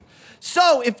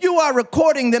So if you are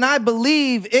recording, then I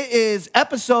believe it is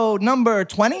episode number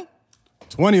 20?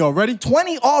 20 already?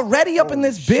 20 already up in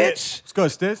this Shit. bitch? What's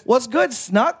good, Stiz? What's good,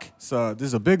 Snuck? This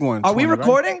is a big one. Are we 20,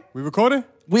 recording? Right? We recording?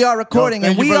 We are recording, Yo,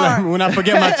 and we are... When I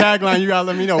forget my tagline, you gotta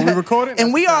let me know. We recording?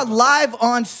 And we are live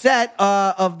on set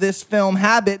of this film,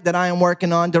 Habit, that I am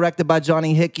working on, directed by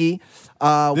Johnny Hickey.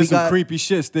 This is some creepy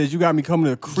shit, Stiz. You got me coming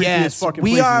to the creepiest fucking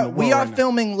place in the world we are right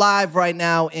filming live right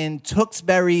now in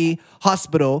Tewksbury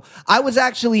Hospital. I was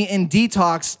actually in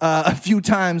Detox a few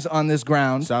times on this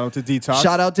ground. Shout out to Detox.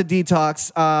 Shout out to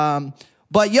Detox.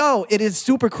 But yo, it is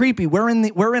super creepy. We're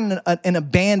in an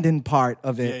abandoned part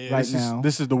of it right now.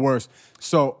 This is the worst.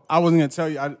 So I wasn't gonna tell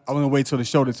you. I was gonna wait till the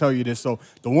show to tell you this. So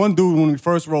the one dude when we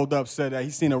first rolled up said that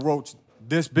he seen a roach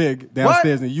this big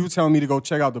downstairs, and you telling me to go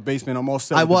check out the basement. I'm all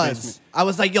set. I with was. the basement. I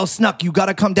was like, yo, Snuck, you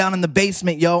gotta come down in the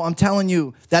basement, yo. I'm telling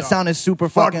you, that sounded super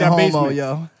Fuck fucking that homo, basement.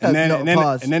 yo. And then,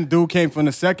 Pause. and then dude came from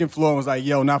the second floor and was like,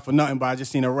 yo, not for nothing, but I just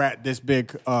seen a rat this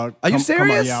big. Are you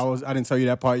serious? Yeah, I didn't tell you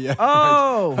that part yet.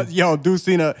 Oh. Yo, dude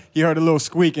he heard a little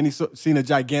squeak and he seen a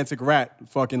gigantic rat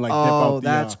fucking like dip out. Oh,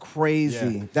 that's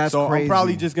crazy. Yeah. That's so crazy. I'm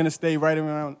probably just gonna stay right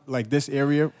around like this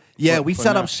area. Yeah, for we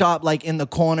set now. up shop like in the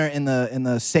corner in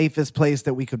the safest place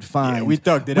that we could find. Yeah, we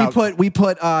thugged it out. We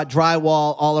put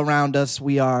drywall all around us.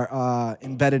 We are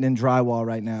embedded in drywall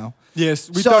right now. Yes,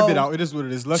 we thugged it out. It is what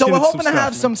it is. Let's so get we're into hoping to stuff,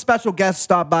 have man. some special guests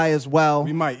stop by as well.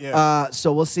 We might, yeah.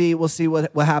 So we'll see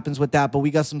what happens with that. But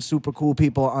we got some super cool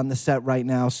people on the set right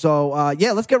now. So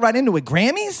yeah, let's get right into it.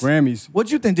 Grammys.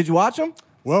 What'd you think? Did you watch them?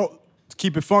 Well, to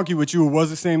keep it funky with you, it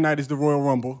was the same night as the Royal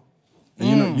Rumble.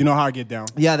 And you know how I get down.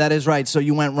 Yeah, that is right. So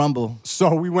you went Rumble.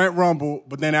 So we went Rumble,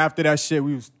 but then after that shit,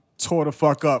 we was tore the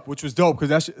fuck up, which was dope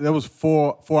because that was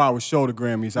 4-hour show, the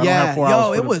Grammys. I don't have 4 hours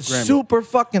for it the was Grammys. super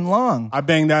fucking long. I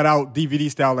banged that out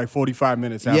DVD style like 45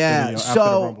 minutes after the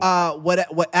so Rumble.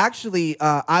 what actually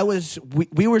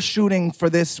we were shooting for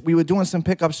this. We were doing some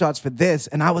pickup shots for this,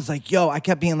 and I was like, yo, I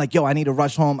kept being like, yo, I need to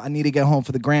rush home. I need to get home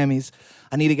for the Grammys.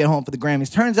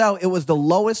 Turns out it was the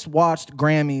lowest watched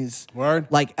Grammys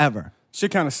like ever.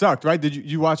 Shit kind of sucked, right? Did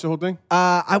you watch the whole thing?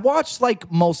 I watched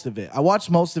like most of it.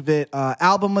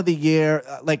 Album of the year,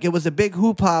 like it was a big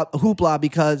hoopla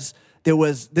because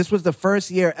this was the first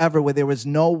year ever where there was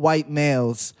no white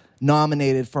males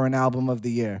nominated for an album of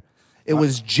the year. It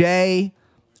was Jay,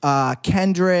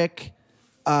 Kendrick.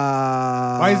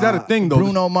 Why is that a thing though?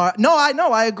 Bruno Mars. No, I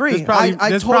know. I agree. There's probably,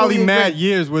 I there's totally probably agree. mad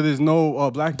years where there's no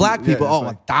black people. Yeah,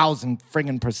 1,000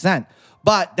 friggin' %.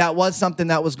 But that was something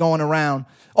that was going around.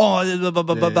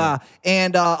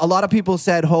 And a lot of people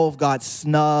said Hove got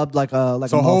snubbed like a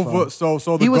Hove. So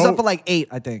he was GOAT, up for like 8,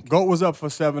 I think. GOAT was up for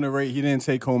 7 or 8. He didn't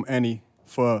take home any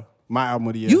for my album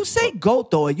of the year. You say GOAT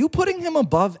though? Are you putting him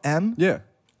above M? Yeah.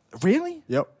 Really?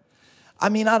 Yep. I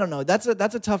mean, I don't know. That's a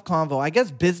tough convo. I guess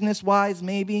business wise,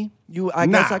 maybe I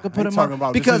guess I could put him talking up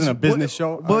about, because this isn't a business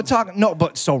show. We're talking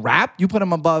but so rap. You put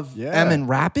him above M in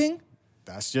rapping?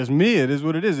 That's just me. It is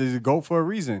what it is. It's a GOAT for a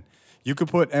reason. You could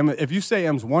put M. If you say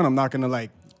M's 1, I'm not gonna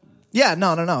like. Yeah,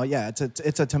 no. Yeah,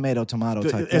 it's a tomato type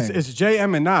thing. It's J,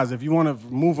 M, and Nas. If you want to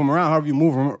move them around, however you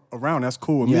move them around, that's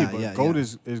cool with me. But GOAT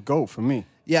is GOAT for me.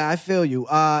 Yeah, I feel you.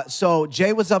 So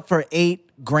Jay was up for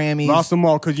 8 Grammys. Lost them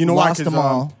all because you know why? Lost them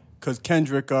all. Because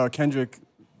Kendrick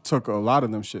took a lot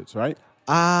of them shits, right?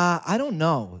 I don't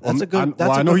know. That's a good. That's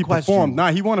a I know good he question. performed.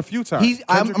 Nah, he won a few times.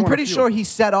 I'm pretty sure he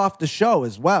set off the show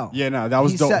as well. Yeah, nah, that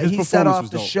was dope. His he performance set off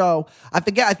was the dope. show. I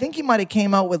forget. I think he might have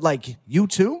came out with like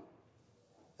U2.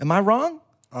 Am I wrong?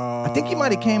 I think he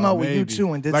might have came out with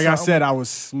U2 and did. Like something. I said, I was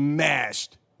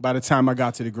smashed by the time I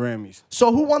got to the Grammys.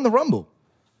 So who won the Rumble?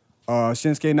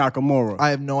 Shinsuke Nakamura.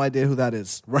 I have no idea who that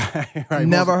is. Right.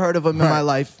 Never heard of him in my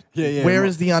life. Yeah. Where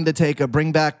is The Undertaker?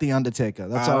 Bring back The Undertaker.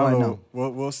 That's all I know.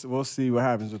 We'll see what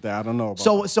happens with that. I don't know.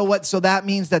 So that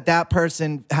means that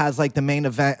person has like the main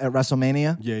event at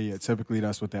WrestleMania? Yeah. Typically,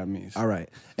 that's what that means. All right.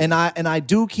 And I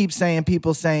do keep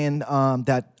people saying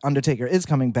that Undertaker is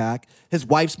coming back. His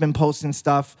wife's been posting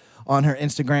stuff on her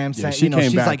Instagram saying,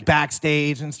 she's back. like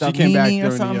backstage and stuff. She came back Mimi or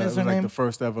during something it is was her like name? the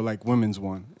first ever like women's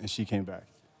one, and she came back.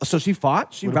 So she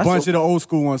fought? She With wrestled? a bunch of the old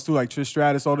school ones too, like Trish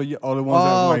Stratus, all the ones that Oh, were like when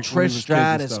we was Trish kids and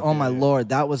Stratus. stuff. Oh, my Yeah. Lord.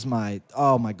 That was my,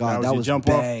 oh, my God. That your was jump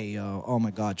off? bae, yo. Oh,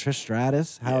 my God. Trish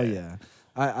Stratus? Hell yeah.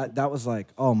 I that was like,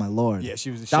 oh, my Lord. Yeah,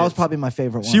 she was the That shit. was probably my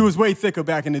favorite one. She was way thicker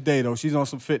back in the day, though. She's on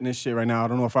some fitness shit right now. I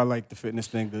don't know if I like the fitness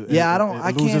thing. I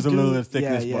It loses can't a little of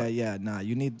thickness. Yeah. Nah,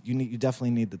 you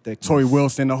definitely need the thickness. Tori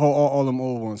Wilson, all them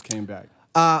old ones came back.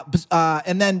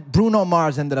 And then Bruno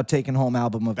Mars ended up taking home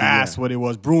album of the year. That's what it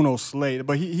was. Bruno Slade.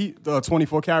 But he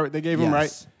 24 karat they gave him,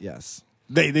 right? Yes.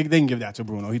 They can give that to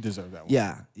Bruno. He deserved that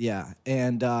one. Yeah.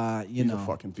 And, He's a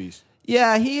fucking beast.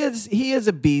 Yeah, he is. He is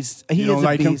a beast. He don't is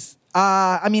like a him? beast.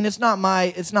 I mean, it's not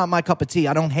my cup of tea.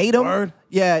 I don't hate him. Word?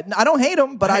 Yeah, I don't hate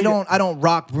him, but I I hate don't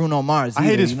rock Bruno Mars. I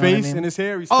hate either, his you know what face I mean? and his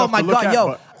hair. He's Oh tough my to look god, at, yo!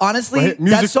 but Honestly, music-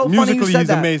 that's so funny you musically, said he's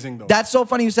that. amazing, though. That's so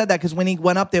funny you said that because when he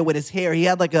went up there with his hair, he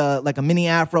had like a mini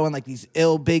afro and like these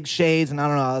ill big shades, and I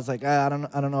don't know. I was like, I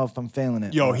don't know if I'm failing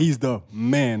it. Yo, but- he's the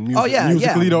man. Oh yeah,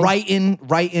 musically yeah. though.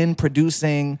 Writing,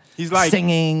 producing. He's like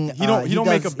singing. He don't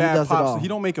make a does bad it all. pop. He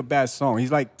don't make a bad song.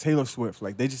 He's like Taylor Swift.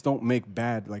 Like they just don't make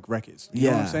bad like records. You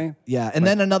know what I'm saying? Yeah, and Like,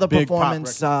 then another big pop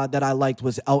performance record. that I liked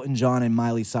was Elton John and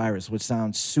Miley Cyrus, which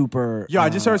sounds super. Yo, I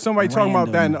just heard somebody talking about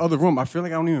that in random. the other room. I feel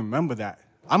like I don't even remember that.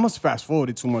 I must fast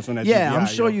forwarded too much on that. Yeah, DVI, I'm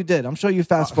sure yo. you did. I'm sure you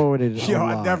fast forwarded it. Yo, a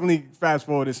I lot. definitely fast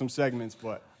forwarded some segments,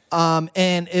 but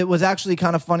And it was actually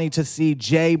kind of funny to see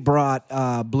Jay brought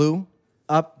Blue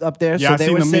up there. yeah, so I they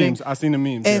seen were the sitting, memes. I seen the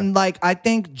memes. And yeah. like I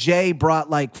think Jay brought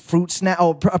like fruit snack.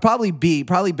 Oh, probably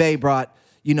Bay brought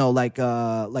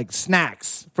like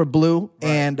snacks for Blue. Right.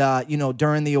 And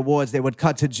during the awards they would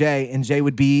cut to Jay and Jay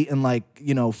would be eating like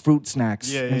fruit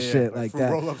snacks and shit like fruit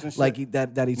that. roll-ups and shit. Like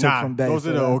that he took Nah, from Bay. those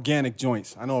are So, the organic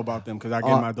joints. I know about them because I gave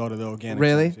my daughter the organic.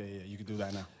 really? Joints. Yeah, you can do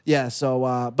that now. Yeah, so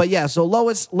so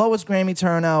lowest Grammy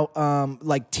turnout,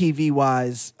 like TV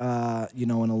wise, in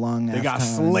a long They got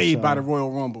time, slayed so. by the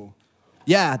Royal Rumble.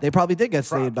 Yeah, they probably did get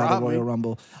slayed by the Probably. Royal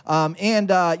Rumble.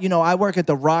 I work at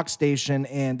the rock station,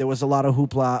 and there was a lot of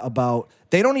hoopla about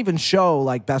they don't even show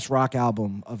like best rock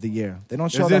album of the year. They don't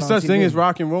show Is there that on such thing TV. as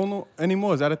rock and roll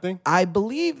anymore? Is that a thing? I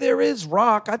believe there is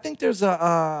rock. I think there's a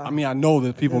I mean, I know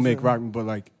that people make rock, but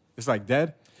like it's like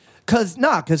dead. Cause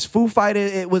Foo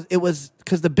Fighters, it was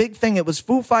because the big thing, it was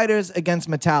Foo Fighters against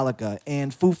Metallica,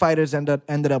 and Foo Fighters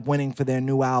ended up winning for their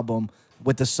new album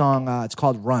with the song. It's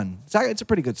called Run. It's a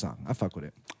pretty good song. I fuck with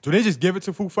it. Do they just give it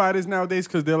to Foo Fighters nowadays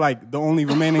because they're like the only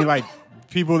remaining like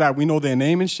people that we know their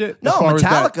name and shit? No, as far as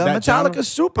Metallica. that genre? Metallica's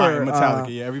super, All right,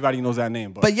 Metallica, yeah, everybody knows that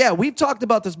name. But yeah, we've talked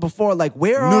about this before. Like,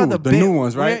 where are the new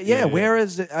ones, right? Yeah, Yeah. where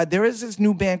is there is this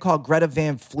new band called Greta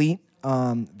Van Fleet.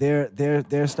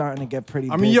 They're starting to get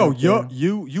pretty. I mean, big yo, up there.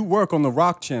 you work on the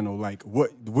rock channel. Like, what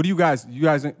do you guys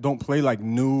don't play like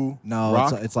new No,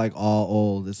 rock? it's like all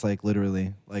old. It's like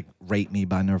literally like "Rate Me"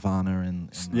 by Nirvana and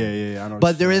yeah, I know.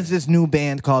 But there is this new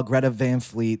band called Greta Van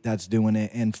Fleet that's doing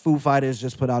it, and Foo Fighters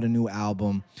just put out a new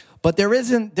album. But there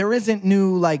isn't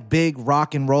new like big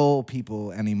rock and roll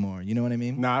people anymore. You know what I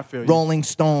mean? Nah, I feel you. Rolling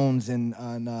Stones and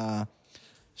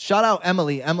shout out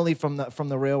Emily. Emily from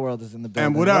the Real World is in the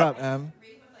building. what up? Em?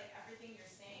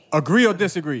 Agree or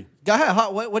disagree? Go ahead.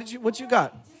 What you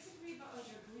got?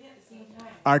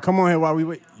 All right, come on here while we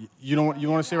wait. You want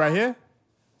to sit right here?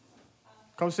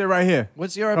 Come sit right here.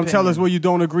 What's your Come tell opinion? us what you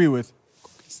don't agree with.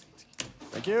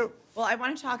 Thank you. Well, I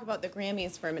want to talk about the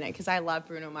Grammys for a minute because I love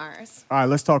Bruno Mars. All right,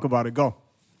 let's talk about it. Go.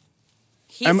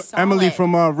 He's solid. Emily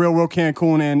from Real World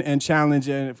Cancun and Challenge,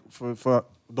 and for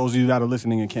those of you that are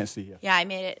listening and can't see here. Yeah, I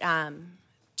made it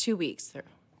 2 weeks through.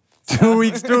 2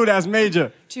 weeks through, that's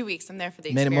major. 2 weeks. I'm there for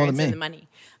the Made it more experience than and me.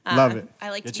 the money. Love it. I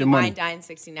like Get to your be money. wine dine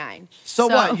 69. So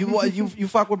what? You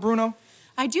fuck with Bruno?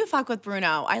 I do fuck with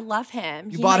Bruno. I love him.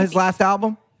 You bought his last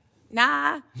album?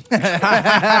 Nah.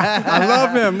 I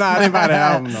love him. Nah, I didn't buy the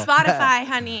album, though. Spotify,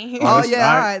 honey. Oh that's- yeah, all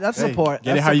all right. right. That's Hey, support.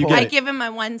 get it That's how you support. get I it. give him my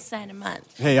 1 cent a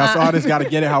month. Hey, us artists got to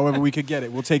get it however we could get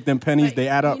it. We'll take them pennies. But They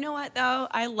add up. You know what, though?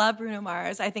 I love Bruno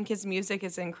Mars. I think his music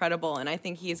is incredible, and I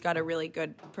think he's got a really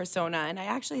good persona, and I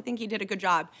actually think he did a good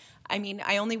job. I mean,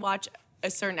 I only watch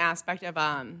a certain aspect of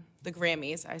the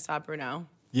Grammys. I saw Bruno.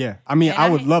 Yeah. I mean, And I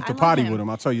would love I to love party him. with him.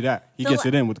 I'll tell you that. He The gets la-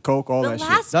 it in with Coke, all the that shit.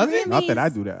 last Does he? Not that I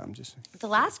Grammys- do that. I'm just. The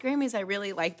last Grammys I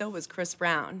really liked, though, was Chris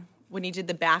Brown when he did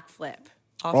the backflip.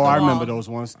 Off Oh, the I remember wall. those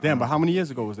ones. Damn, but how many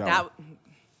years ago was that?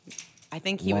 That, I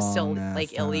think he was still Long-ass like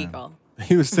time. illegal. one?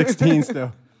 He was 16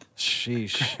 still.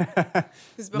 Sheesh.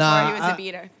 Because before Nah, he was I- a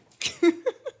beater.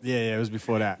 Yeah, it was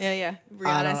before that. Yeah.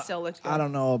 Rihanna still looked good. I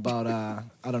don't know about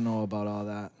all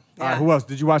that. All right, who else?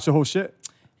 Did you watch the whole shit?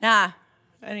 Nah,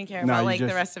 I didn't care Nah, about you like just-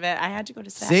 the rest of it. I had to go to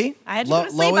set. See? I had to go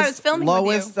to sleep. I was filming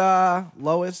with you.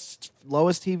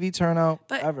 Lowest TV turnout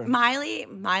But ever.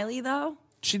 Miley though,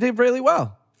 She did really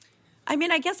well. I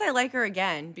mean, I guess I like her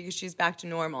again because she's back to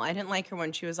normal. I didn't like her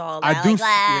when she was all I do. Yeah,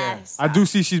 glass. I do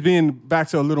see she's being back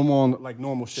to a little more like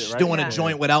normal shit, She's right? doing Yeah. a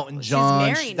joint with Elton She's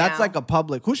John. married That's now. like a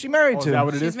public. Who's she married Oh, is to? that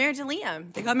what it She's is? married to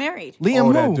Liam. They got married. Liam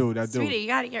Oh, who? that dude. Sweetie, you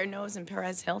got to get your nose in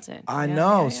Perez Hilton. I Yeah,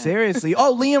 know, yeah. seriously.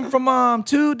 Oh, Liam from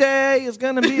Today is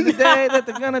gonna be the day that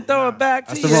they're gonna throw it back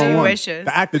to That's you. the wrong She one. wishes.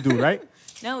 The actor dude, right?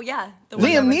 No, yeah. The one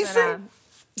Liam that was in,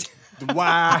 Neeson?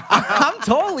 Wow. I'm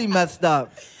totally messed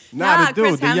up. Nah, the dude,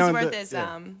 Chris the young. Hemsworth is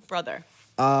yeah. brother.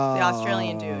 The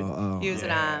Australian dude. He was in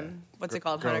what's it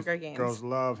called? Hunter Gaines. Girls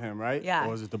love him, right? Yeah.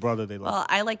 Or is it the brother they love? Well,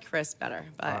 I like Chris better,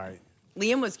 but All right.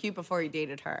 Liam was cute before he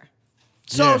dated her.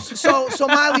 So, Yeah. so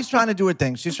Miley's trying to do her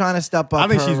thing. She's trying to step up. I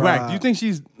think her, she's whack. Do you think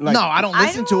she's like? No, I don't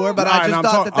listen to her, but All I right, just now I'm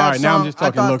thought talk- that all right, song. now I'm just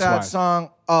talking I thought looks-wise. that song.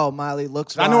 Oh, Miley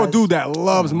looks. I know a dude that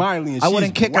loves Miley, and I she's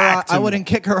wouldn't kick her whack out. to I me. wouldn't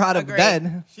kick her out of Agreed.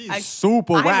 bed. She's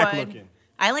super I whack would. looking.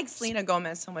 I like Selena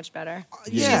Gomez so much better.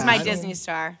 yeah, She's my I don't- Disney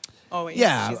star. Always.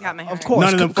 Yeah, She's got my heart. of course.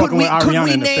 None of them fucking with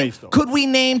Ariana in the name, face, though. Could we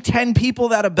name 10 people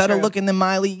that are better True. looking than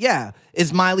Miley? Yeah.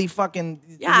 Is Miley fucking?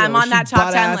 Yeah, I'm on is that she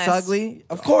top 10 butt-ass list. Ugly?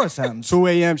 Of course, I'm. 2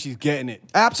 a.m. She's getting it.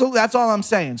 Absolutely, that's all I'm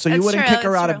saying. So you That's wouldn't true, kick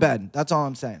her that's out of true. bed. That's all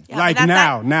I'm saying. Yeah, Like but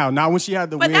that's now when she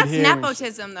had the But weird that's hair. and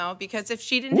nepotism, though, because if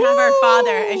she didn't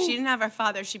have her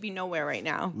father, she'd be nowhere right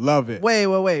now. Love it.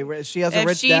 Wait. She has a If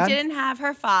rich she dad. didn't have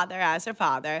her father as her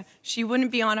father, she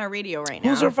wouldn't be on our radio right now.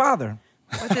 Who's her father?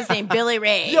 What's his name? Billy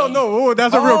Ray. Yo, no,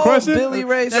 that's a real Oh, question. Billy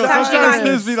Ray Yo, how she sometimes got-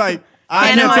 Liz be like, I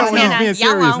Hannah can't tell when he's Montana, being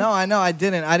serious. yellow. No, I know. I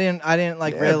didn't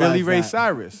like Yeah, realize Billy Ray that.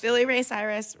 Cyrus. Billy Ray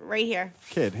Cyrus, right here.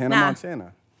 Kid, Hannah Nah.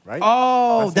 Montana, right?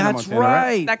 Oh, That's Hannah that's Montana, right?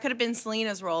 right. That could have been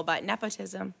Selena's role, but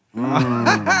nepotism.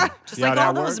 Just See how like that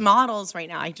all those worked? models right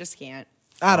now, I just can't.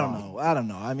 I don't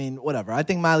know. I mean, whatever. I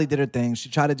think Miley did her thing. She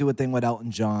tried to do a thing with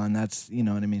Elton John. That's, you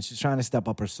know what I mean. She's trying to step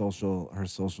up her social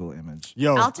image.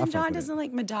 Yo, Elton fuck John with doesn't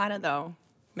like Madonna, though.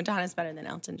 Madonna's better than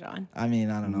Elton John. I mean,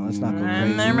 I don't know. Let's not go crazy.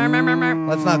 He's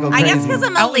Let's not go I crazy. guess 'cause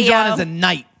I'm a Elton Leo. John is a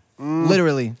knight.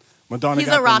 Literally. Madonna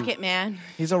got a the- rocket man.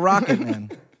 He's a rocket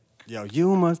man. Yo,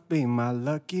 you must be my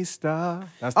lucky star.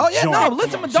 That's the Oh yeah, joint. no,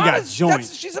 listen, She got Madonna's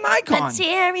joints. she's an icon.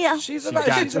 Material. She's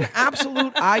got she's an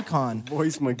absolute icon.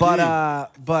 Voice McGee.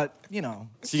 But you know,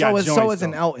 She got so joints, is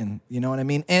an though. Elton. You know what I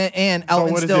mean? And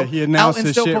Elton what is still it? He announced Elton's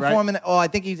his still shit, right? performing. Oh, I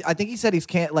think he said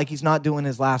he's not doing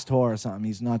his last tour or something.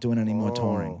 He's not doing any more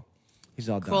touring. He's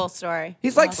all done. Cool story.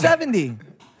 He's like 70.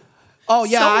 Oh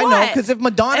yeah, So I know. what? Because if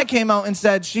Madonna came out and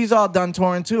said she's all done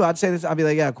touring too, I'd say this. I'd be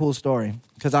like, yeah, cool story.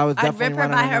 Because I was I'd definitely rip her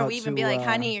running by her out weave and to, be like,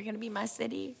 honey, you're going to be my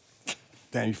city.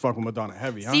 Damn, you fuck with Madonna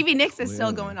heavy, huh? Stevie Nicks is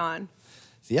still going on.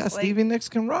 Yeah, Stevie Nicks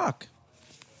can rock.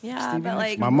 Yeah, Stevie but Nicks.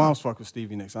 like, My mom's fuck with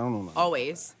Stevie Nicks. I don't know.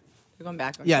 always. They're going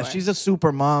back on Yeah, tour. she's a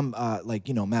super mom. Like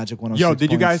Magic 106.7. Yo,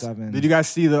 did you guys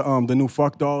see the new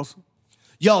fuck dolls?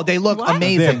 Yo, they look What?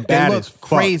 amazing. They're They bad look as fuck.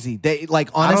 crazy. They like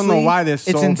honestly. I don't know why they're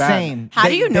so It's bad. insane. How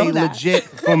do you know they that? legit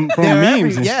From they're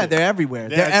memes and yeah, shit. they're everywhere.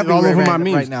 Yeah, They're it's everywhere all over right, my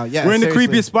memes right now. Yeah, we're in the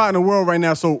seriously. creepiest spot in the world right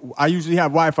now. So I usually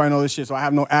have Wi-Fi and all this shit. So I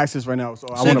have no access right now. So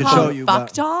I So want you to can show Called you, fuck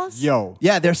but- dolls? Yo,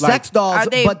 Yeah, they're like, sex dolls, Are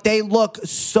they- but they look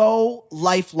so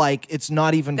lifelike. It's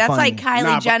not even That's funny. like Kylie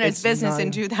Nah, but Jenner's it's business not-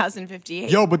 in 2058.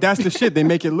 Yo, but that's the shit. They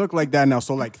make it look like that now.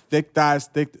 So like thick thighs,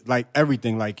 like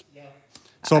everything, like.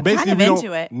 So I'm basically, kind we of don't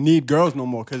into it. need girls no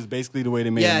more because basically the way they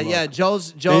made Yeah, them look. yeah.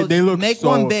 Joe's. They look make so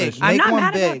one big. efficient. I'm Make not one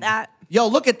mad about big. that. Yo,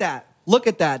 look at that. Look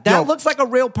at that. That Yo. looks like a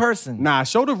real person. Nah,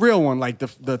 show the real one, like the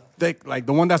thick, like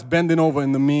the one that's bending over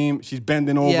in the meme. She's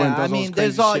bending over Yeah, and does I all mean, this crazy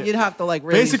there's all shit. you'd have to like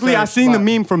really. Basically, I search, seen the but-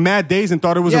 meme from Mad Days and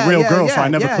thought it was Yeah, a real yeah, girl, so yeah, I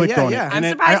never yeah, clicked yeah, on yeah. it. I'm And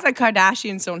then surprised the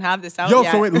Kardashians don't have this out yo,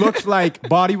 yet. so it looks like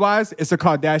body wise, it's a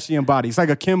Kardashian body. It's like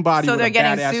a Kim body So with they're a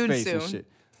getting badass sued face and soon. shit.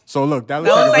 So look, that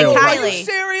looks That like a looks real. like Are you Kylie.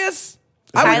 serious?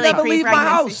 I Kylie would never leave my pre-pregnancy.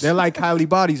 house. They're like Kylie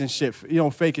bodies and shit. You know,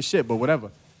 fake as shit, but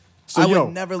whatever. So I would yo,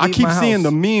 never I leave keep my seeing house.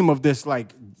 the meme of this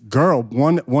like girl.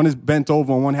 One is bent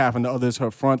over on one half, and the other is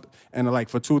her front. And like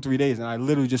for 2 or 3 days, and I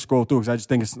literally just scroll through because I just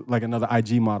think it's like another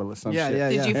IG model or some Yeah, shit. yeah,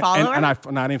 Did yeah. you And- follow and, her?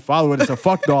 and I didn't follow it. It's a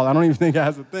fuck doll. I don't even think it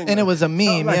has a thing. And it was a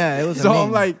meme. Like, Yeah, it was a so meme.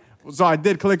 I'm like, so I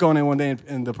did click on it one day,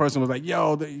 and the person was like,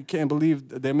 "Yo, you can't believe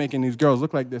they're making these girls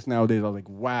look like this nowadays." I was like,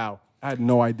 "Wow, I had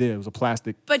no idea it was a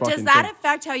plastic." But does fucking that thing.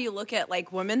 affect how you look at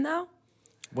like women though?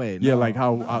 Wait. Yeah, no. like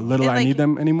how little It, I like- need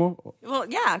them anymore. Well,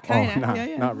 yeah, Oh, kind of. nah, yeah,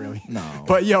 yeah. not really. No.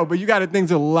 But but you got to think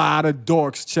there's a lot of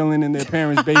dorks chilling in their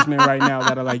parents' basement right now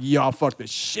that are like, y'all fuck the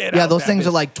shit out Yeah, of those that things bitch.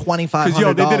 are like $2,500. Because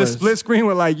yo, they did a split screen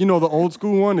with like, you know, the old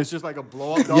school one. It's just like a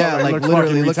blow up doll. Yeah, that like looks literally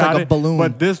fucking looks like a retarded. balloon.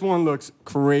 But this one looks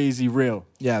crazy real.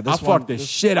 Yeah, I this one- fucked the this-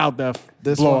 shit out the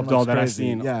This blow one up doll looks that I crazy.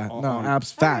 seen. Yeah, on- no, on-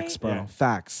 abs, facts, bro, Yeah.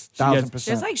 facts, She has- 1,000%.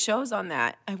 There's like shows on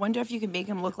that. I wonder if you can make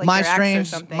them look like my your ex or strange,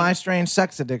 something. my strange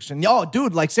sex addiction. Yo,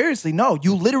 dude, like seriously, no.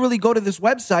 You literally go to this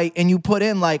website and you put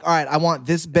in like, all right, I want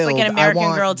this build. like an American I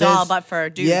want Girl doll, this. but for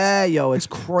dudes. Yeah, yo, it's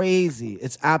crazy.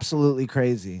 It's absolutely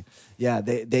crazy. Yeah,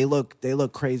 they look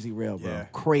crazy real, bro. Yeah.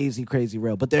 Crazy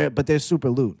real. But they're super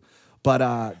loot.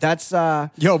 But that's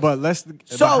Yo, but let's.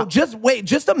 so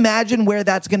just imagine where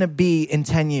that's gonna be in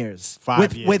 10 years. 5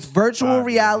 with years. with virtual 5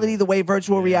 reality, years, the way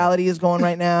virtual reality is going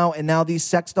right now, and now these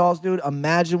sex dolls, dude.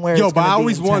 Imagine where Yo, it's but gonna I be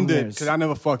always in 10 wondered years. because I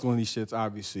never fucked one of these shits.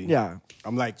 Obviously, Yeah.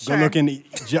 I'm like Sure. good looking.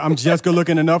 I'm just good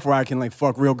looking enough where I can like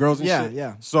fuck real girls and Yeah, shit.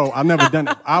 yeah. So I've never done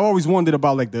it. I always wondered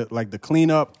about like the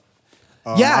cleanup.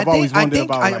 Yeah, I've always wondered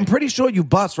about. I'm pretty sure you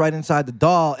bust right inside the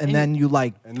doll, and then you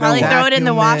like Probably throw it in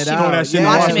the vacuum washing, out. that shit in the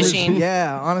washing machine.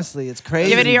 Yeah, honestly, it's crazy.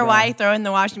 Give it to your bro. wife, throw it in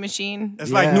the washing machine. It's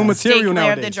like Yeah. new Stay material clear of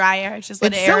nowadays. the dryer. Just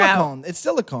let It's it air out. silicone. It's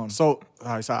silicone. So, all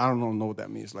right, so I don't know what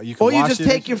that means. Like you can Or you wash just it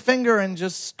take and your finger and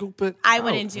just scoop it. I out.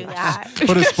 wouldn't do that.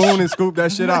 put a spoon and scoop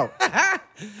that shit out.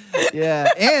 Yeah,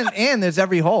 and there's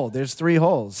every hole. There's 3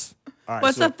 holes: All right,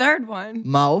 What's so, the third one?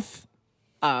 mouth,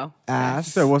 Oh. ass.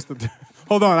 She said, what's the?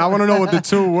 Hold on, I want to know what the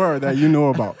 2 were that you knew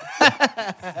about.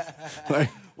 Like,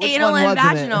 Anal one and wasn't it?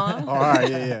 vaginal. all right,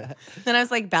 yeah. Then I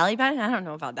was like, belly button? I don't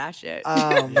know about that shit.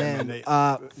 Oh man.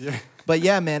 Yeah. But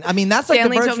yeah, man. I mean, that's like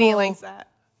Stanley the told me he virtual. likes that.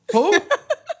 Who?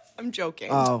 I'm joking.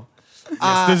 Oh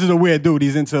Yes, this is a weird dude.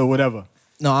 He's into whatever.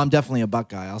 no, I'm definitely a butt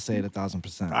guy. I'll say it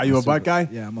 1,000%. Are you a butt guy?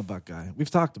 Yeah, I'm a butt guy. We've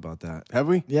talked about that. Have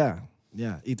we? Yeah,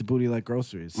 yeah. Eat the booty like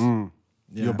groceries. Yeah.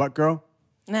 You a butt girl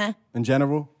Nah, in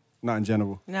general? Not in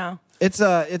general. no. It's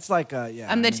like a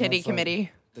yeah. I'm the I mean, titty that's like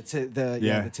committee.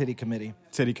 the titty committee.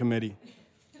 Titty committee.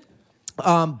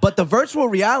 But the virtual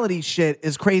reality shit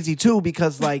is crazy too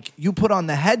because like you put on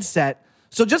the headset.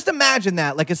 So just imagine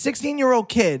that, like a 16-year-old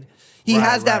kid, he Right,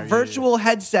 has that right, yeah, virtual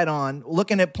headset on,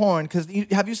 looking at porn. Because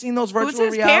have you seen those virtual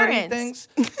his reality parents?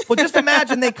 things? Well, just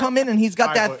imagine they come in and he's got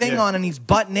All right, that but, thing yeah. on and he's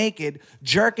butt naked,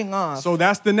 jerking off. So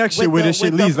that's the next shit With where the- this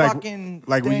shit with the leads. fucking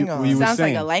Like what thing you on. were Sounds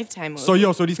saying. like a Lifetime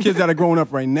movie. So these kids that are growing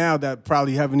up right now that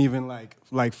probably haven't even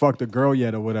like fucked a girl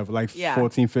yet or whatever, like Yeah.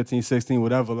 14, 15, 16,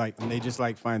 whatever, like, and they just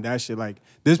like find that shit. Like,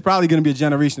 there's probably gonna be a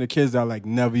generation of kids that like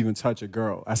never even touch a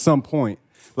girl at some point.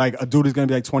 Like a dude is gonna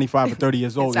be like 25 or 30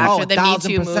 years old. It's after the Me 1,000%,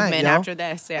 Too movement, yo. after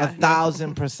this, yeah.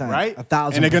 1,000%. Right?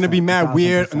 1,000%. And they're gonna be mad 1,000%.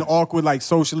 weird and awkward, like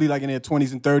socially, like in their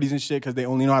 20s and 30s and shit, because they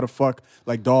only know how to fuck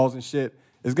like dolls and shit.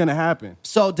 It's gonna happen.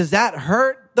 So does that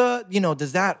hurt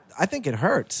I think it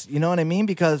hurts. You know what I mean?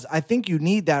 Because I think you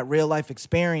need that real life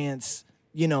experience,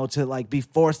 to like be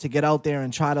forced to get out there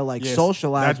and try to like Yes.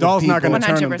 socialize That with doll's not people. gonna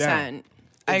turn them 100%. down.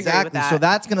 I agree Exactly. with that. So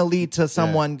that's going to lead to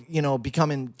someone,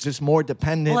 becoming just more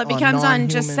dependent. Well, it becomes on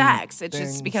just non-human sex. It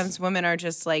things. just becomes women are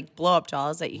just like blow up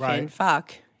dolls that you can Right.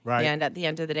 fuck. Right. And at the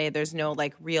end of the day, there's no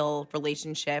like real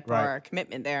relationship Right. or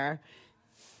commitment there.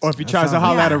 Or if he tries to sounds-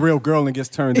 holler at Yeah. a real girl and gets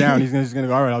turned down, he's just gonna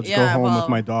go, all right, I'll just go Yeah, home well- with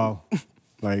my doll.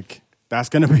 Like, that's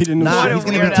gonna be the new Nah, shit. he's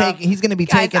going to be weirdo. taking. He's going to be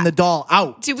Guys, taking the doll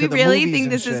out. Do to we the really movies think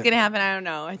and this is shit. going to happen? I don't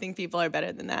know. I think people are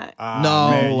better than that. No,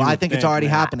 Man, you I would think it's already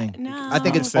man. happening. No. I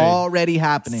think it's Insane. already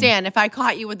happening. Stan, if I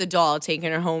caught you with the doll taking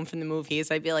her home from the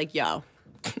movies, I'd be like, yo,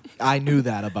 I knew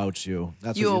that about you.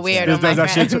 That's You what a you'd say. weirdo. This does my that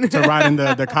shit friend. to ride in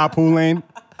the carpool lane.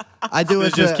 I do It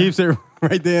it. just keeps it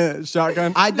right there,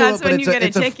 shotgun. I do That's it, but when it's you a, get a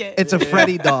it's a, ticket. it's a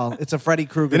Freddy doll. It's a Freddy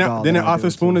Krueger doll. Didn't that I do Arthur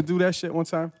it Spooner to. do that shit one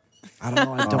time? I don't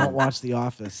know. I don't watch The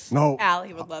Office. No.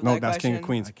 Allie would love No, that that's King of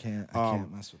question. Queens. I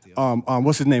can't mess with The Office.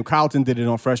 What's his name? Carlton did it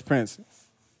on Fresh Prince.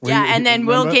 Yeah, and then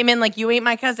Will Remember? came in like, you ain't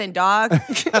my cousin, dog.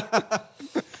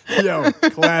 Yo,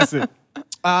 classic.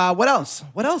 What else?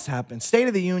 What else happened? State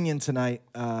of the Union tonight.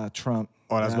 Trump.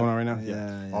 Oh, that's going on right now?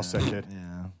 Yeah. All set, kid.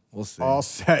 Yeah. We'll see. All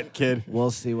set, kid.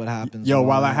 We'll see what happens. Yo, with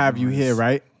while all I that have you noise. here,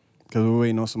 right? Because we're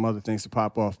waiting on some other things to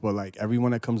pop off. But like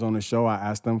everyone that comes on the show, I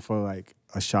ask them for like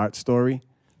a short story.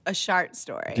 A short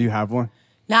story. Do you have one?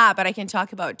 Nah, but I can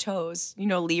talk about toes. You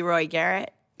know Leroy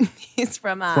Garrett? He's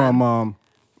from From Real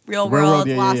Real World, World,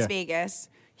 yeah, Las yeah. Vegas.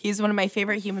 He's one of my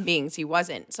favorite human beings. He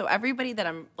wasn't. So everybody that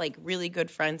I'm like really good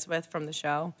friends with from the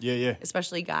show, yeah.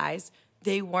 especially guys,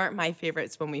 they weren't my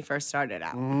favorites when we first started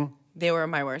out. Mm-hmm. They were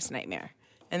my worst nightmare.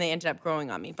 And they ended up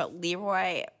growing on me. But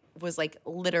Leroy was like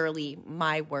literally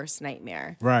my worst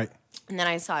nightmare. Right. And then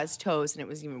I saw his toes and it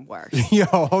was even worse. Yo,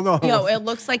 hold on. Yo, it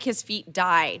looks like his feet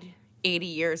died 80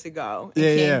 years ago.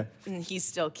 And Yeah. And he's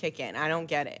still kicking. I don't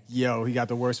get it. Yo, he got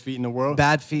the worst feet in the world.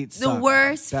 Bad feet. The suck.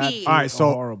 worst Bad feet. All right,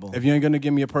 so horrible. if you ain't gonna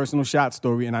give me a personal shot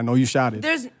story, and I know you shot it.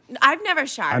 I've never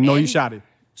sharded. I know you shot it.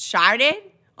 Sharded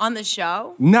on the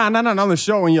show? Nah, on the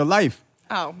show in your life.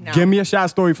 Oh, no. Give me a shot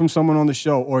story from someone on the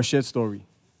show or a shit story.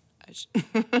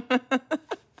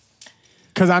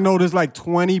 Because I know there's like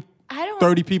 20,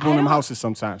 30 people in them houses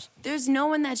sometimes. There's no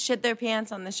one that shit their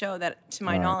pants on the show that, to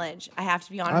my knowledge, I have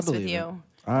to be honest with believe you. it.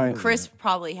 All right. Chris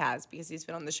probably has because he's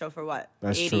been on the show for what?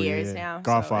 That's 80 true, years yeah. now. So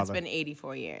Godfather. it's been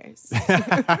 84 years.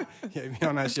 Yeah, be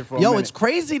on that shit for a Yo, minute. it's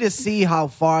crazy to see how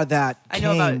far that I came.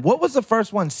 know about- What was the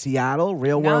first one? Seattle?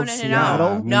 Real No, World no, no, Seattle?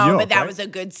 no. New No, York, but that right? was a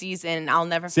good season. I'll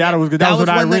never forget. Seattle was good. That, was with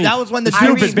Irene. That was when the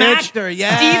Irene stupid smacked her.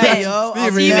 Yeah, Steven. yo.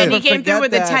 I'll Steven, never he came through forget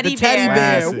with the that. teddy The teddy bear.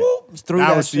 bear. Classic. Whoop, threw That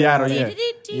that was shit Seattle, out. yeah.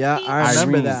 Yeah, I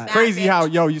remember Irene. that. Crazy That how,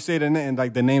 bitch. yo, you say the name, and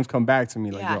like the names come back to me.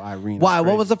 Like, Yeah. yo, Irene. Why? that's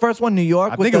What was crazy. the first one? New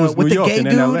York? I with think it the, was with New the York gay and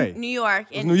dude? then LA. New York.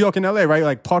 It was New York and LA, right?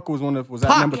 Like Puck was that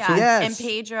Puck, number two? Yeah, Yes. and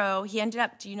Pedro, he ended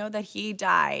up, do you know that he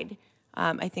died?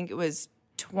 I think it was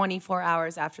 24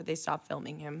 hours after they stopped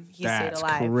filming him. He That's stayed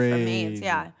alive crazy. from AIDS.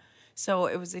 Yeah. So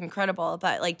it was incredible.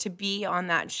 But like to be on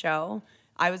that show,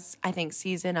 I think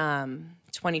season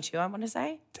 22, I want to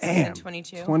say. Damn. Season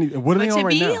 22. 20 what are they But on to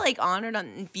right be now? like honored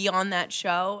on be on that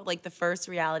show, like the first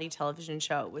reality television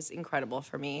show, was incredible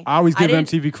for me. I always give didn't-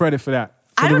 MTV credit for that.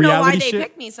 For I the don't know why reality they shit.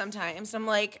 pick me sometimes. I'm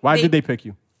like, Why did they pick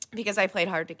you? Because I played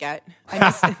hard to get.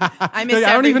 I missed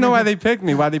I don't even know why they picked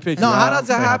me. Why they picked No, you? how does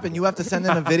that happen? You have to send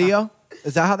in a video?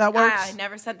 Is that how that works? I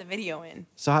never sent the video in.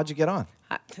 So how'd you get on?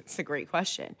 That's a great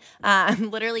question.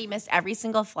 Literally missed every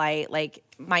single flight. Like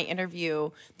my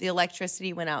interview, the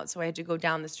electricity went out, so I had to go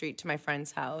down the street to my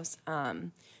friend's house.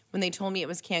 When they told me it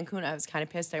was Cancun, I was kind of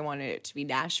pissed. I wanted it to be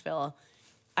Nashville.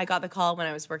 I got the call when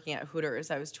I was working at Hooters.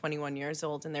 I was 21 years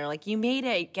old, and they were like, "You made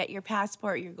it. Get your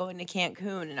passport. You're going to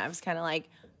Cancun." And I was kind of like,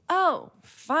 "Oh,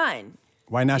 fun."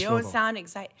 Why You Nashville? don't though? sound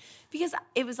excited because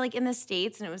it was like in the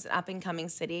States and it was an up and coming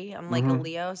city. I'm like a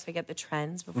Leo, so I get the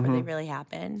trends before they really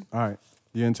happen. All right.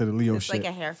 You're into the Leo It's shit. like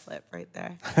a hair flip right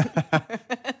there.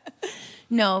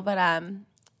 No, but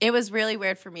it was really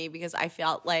weird for me because I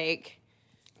felt like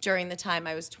during the time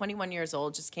I was 21 years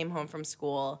old, just came home from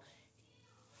school,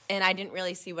 and I didn't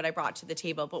really see what I brought to the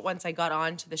table. But once I got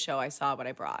on to the show, I saw what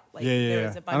I brought. Like there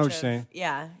was a I bunch know what of you're saying.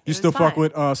 yeah. it You was still fuck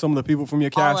fun. with some of the people from your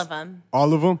cast? All of them.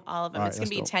 All of them? All of them. All It's right, gonna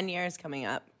be that's dope. 10 years coming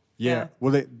up. Yeah.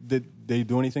 Well, did they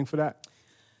do anything for that?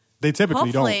 They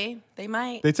typically don't. Hopefully, they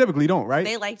might. They typically don't, right?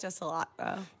 They liked us a lot,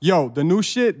 though. Yo, the new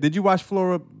shit. Did you watch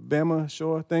Flora Bama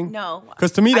Shore thing? No.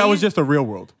 Because to me, that I was used- just a real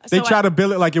world. They So try I- to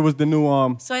bill it like it was the new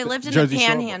So I lived in Jersey the Shore.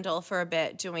 Panhandle for a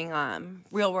bit, doing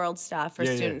real world stuff for Yeah,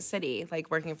 yeah. Student City,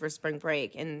 like working for Spring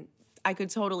Break, and I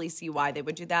could totally see why they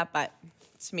would do that. But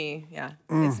to me, yeah,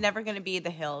 it's never going to be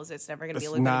the Hills. It's never going to be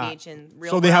It's Laguna not. Beach and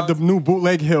Real So they have the World. new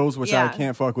bootleg Hills, which I Yeah.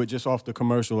 can't fuck with just off the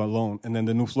commercial alone, and then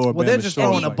the new Flora Well, Bama they're just Shore.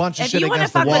 throwing you- a bunch of if shit you wanna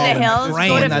against the fuck with wall the and Hills, go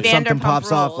praying to that something Vanderpump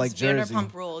pops off Rules. like Jersey.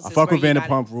 Vanderpump Rules. I is fuck where with you gotta-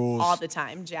 Vanderpump Rules. all the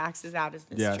time. Jax is out of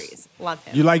his Yes. trees. Love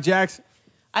him. You like Jax?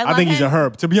 I I love think he's a him.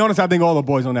 herb. To be honest, I think all the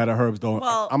boys on that are herbs, though.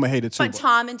 Well, I'm a hater too. But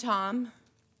Tom and Tom,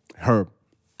 Herb.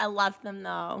 I love them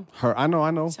though. Herb. I know.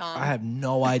 Tom. I have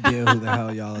no idea who the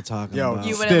hell y'all are talking Yo, about.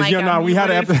 You wouldn't like him. we You had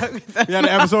an wouldn't fuck with him. we had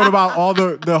an episode about all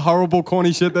the horrible,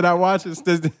 corny shit that I watch.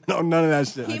 No, none of that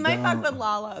shit. He might fuck with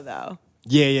Lala though.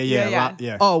 Yeah.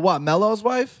 Yeah. Oh, what? Mello's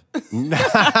wife?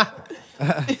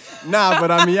 Nah,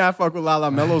 but I mean, yeah, I fuck with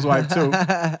Lala Mello's wife too.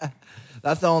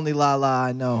 That's the only Lala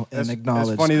I know and That's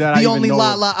acknowledge. funny that I the even only know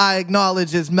Lala I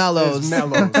acknowledge is Mello's. It's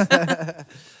Mello's. True.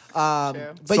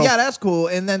 But So- yeah, that's cool.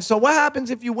 And then, so what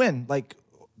happens if you win? Like,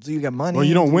 do you get money? Well,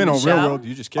 you don't Do win on show? Real World.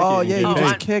 You just kick it. Oh and yeah, get you paid.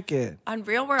 just kick it. On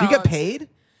Real World, Do you get paid?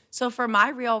 So for my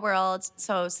Real World,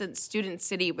 so since Student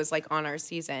City was like on our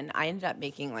season, I ended up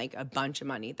making like a bunch of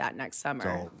money that next summer,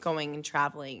 Dope. going and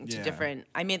traveling to Yeah. different.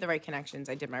 I made the right connections.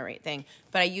 I did my right thing,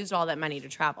 but I used all that money to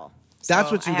travel. That's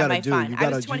So what you I had gotta my do. fun. You I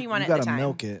gotta, was 21 you at the gotta time.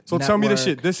 milk it. So tell me this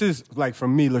Network. shit. This is like for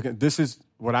me. This is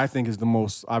what I think is the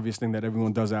most obvious thing that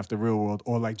everyone does after Real World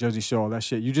or like Jersey Shore, all that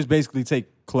shit. You just basically take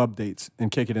club dates and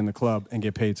kick it in the club and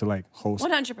get paid to like host.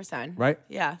 100%. Right?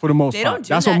 Yeah. For the most They part. don't do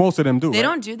That's that. what most of them do, They right?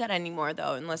 don't do that anymore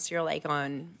though, unless you're like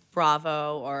on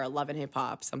Bravo or Love and Hip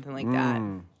Hop, something like that.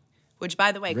 Which,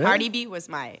 by the way, Really? Cardi B was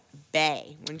my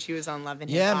bae when she was on Love and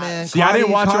Hip Yeah, Hop. man. See, I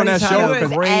didn't watch on that Cardi's show had She a because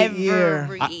was great year.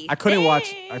 everything. I couldn't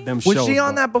watch them shows. Was she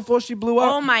on though. that before she blew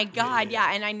up? Oh my God,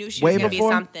 yeah, and I knew she Way was gonna before?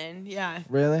 be something. Yeah,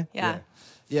 Really? yeah.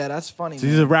 Yeah, that's funny.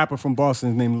 She's a rapper from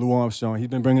Boston named Lou Armstrong. He's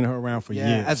been bringing her around for yeah,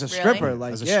 years. as a Really? stripper,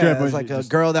 like As a yeah, stripper, as like a just-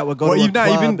 girl that would go well, to a even not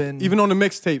club even and even on the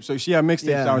mixtape. So she had mixtapes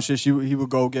Yeah. out and shit. He would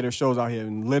go get her shows out here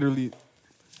and literally.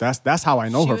 That's how I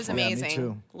know She her was from. amazing.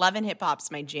 too. Love and Hip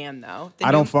Hop's my jam though. The I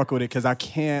new- don't fuck with it because I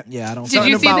can't. yeah, I don't. Did you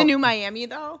something see the about- new Miami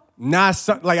though? Nah,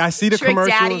 like I see the Trick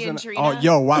commercials. Daddy and Trina? oh,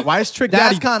 yo, why is Trick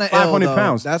That's Daddy kind of ill. 500 Though.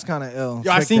 pounds? That's kind of ill.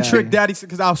 Yo, I seen Trick Daddy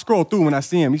because I'll scroll through when I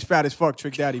see him. He's fat as fuck,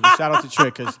 Trick Daddy. But shout out to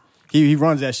Trick because he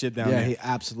runs that shit down Yeah, there. he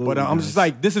absolutely But I'm does. just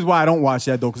like, this is why I don't watch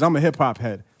that though because I'm a hip hop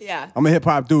head. Yeah. I'm a hip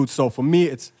hop dude. So for me,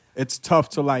 it's tough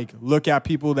to like look at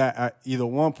people that at either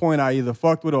one point I either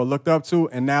fucked with or looked up to,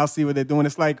 and now see what they're doing.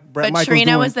 It's like Brett But Michaels Trina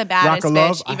doing was the baddest Rock of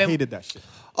Love. bitch, I even- hated that shit.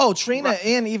 Oh, Trina,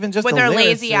 and even just With the her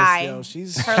lazy lyricist, eye, yo,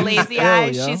 she's her lazy ill, eye,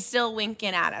 yo. she's still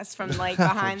winking at us from like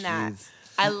behind that. Jeez.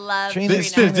 I love Trina- Trina.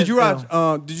 Trina- Did you Trina's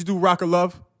watch? Did you do Rock of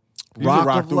Love? You Rock did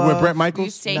of with Love. Brett You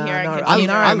Michaels. stay Nah, here and no, continue I to mean,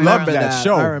 I remember. loved that that.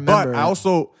 show, I but remember I it.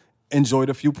 also enjoyed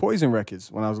a few Poison records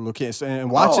when I was a little kid. So,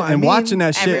 and watching I mean, watching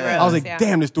that shit, Every I was Rose, like, yeah.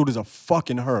 damn, this dude is a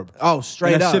fucking herb. Oh,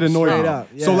 straight And that up, shit annoyed straight me. up.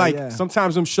 So Yeah, like yeah.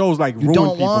 sometimes them shows like You ruin don't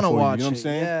people want to for watch you. You know what I'm it.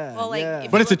 saying? Yeah, Well, like, yeah.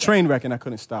 if But you it's a look at- train wreck, and I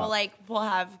couldn't stop. Well, like we'll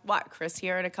have Chris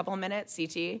here in a couple of minutes,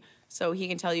 CT, so he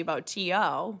can tell you about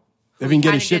T.O., If he can get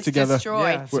kinda his shit gets together.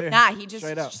 Destroyed. Yeah, Nah, he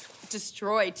straight up. just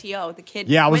destroyed T.O. the kid.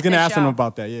 Yeah, I was with gonna the ask him show.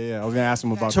 about that. Yeah, I was gonna ask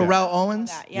him about Terrell that.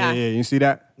 Owens. Yeah. Yeah, you see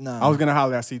that? No. I was gonna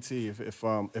holler at CT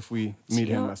if we meet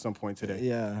him T.O. at some point today.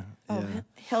 Yeah. Oh, yeah.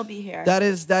 he'll be here. That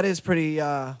is pretty.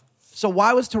 So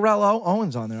why was Terrell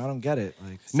Owens on there? I don't get it.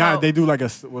 Like, Nah, So- they do like a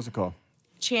what's it called?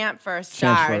 Champ first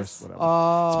Chance stars. first,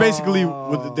 whatever. It's basically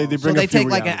what they so bring. they a few take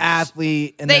like an realities.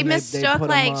 athlete and They then mistook put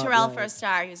like him up, Terrell like- First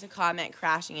Star. He was a comet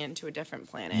crashing into a different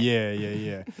planet.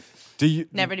 Yeah. Do you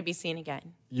Never to be seen again.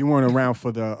 You weren't around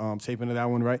for the taping of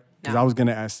that one, right? Because No. I was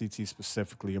gonna ask CT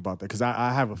specifically about that because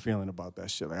I have a feeling about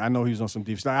that shit. Like I know he was on some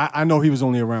deep stuff. I know he was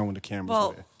only around when the cameras were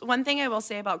Well, there. one thing I will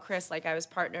say about Chris, like I was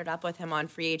partnered up with him on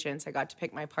Free Agents. I got to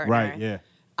pick my partner. Right? Yeah.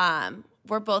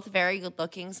 We're both very good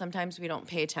looking. Sometimes we don't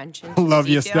pay attention. To Love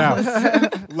the your details. style.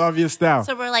 Love your style.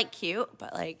 So we're like cute,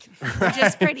 but like we're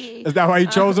just pretty. Is that why you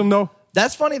chose him though?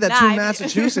 That's funny that Nah, two I mean-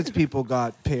 Massachusetts people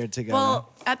got paired together.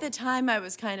 Well, at the time, I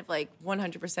was kind of like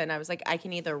 100%. I was like, I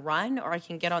can either run or I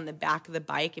can get on the back of the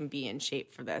bike and be in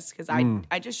shape for this. Because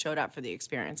I just showed up for the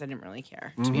experience. I didn't really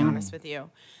care, to be honest with you.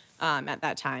 At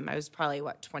that time, I was probably,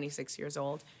 26 years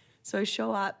old. So I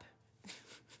show up.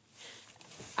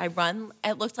 I run.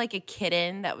 It looked like a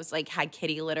kitten that was like had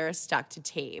kitty litter stuck to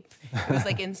tape. It was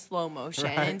like in slow motion.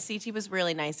 And CT was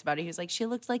really nice about it. He was like, she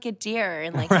looked like a deer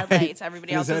in like headlights.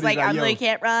 Everybody He else said, was he's like, like, I yo, really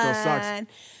can't still sucks. run.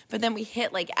 But then we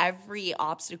hit like every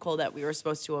obstacle that we were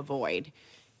supposed to avoid.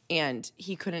 And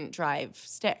he couldn't drive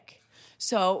stick.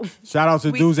 So Shout out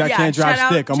to dudes that can't drive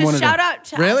shout stick. I'm just one of them. shout out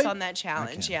to Really? us on that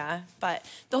challenge, yeah. But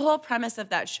the whole premise of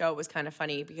that show was kind of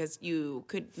funny because you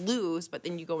could lose, but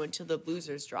then you go into the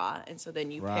loser's draw, and so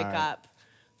then you pick Right. up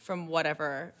from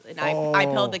whatever. And I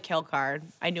pulled the kill card.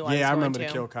 I knew I was Yeah, I going remember to.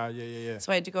 the kill card. Yeah.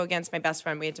 So I had to go against my best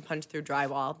friend. We had to punch through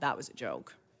drywall. That was a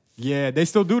joke. Yeah, they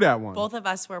still do that one. Both of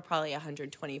us were probably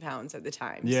 120 pounds at the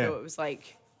time. Yeah. So it was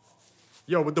like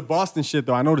Yo, with the Boston shit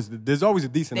though, I noticed that there's always a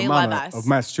decent they amount love us. of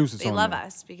Massachusetts They on love there.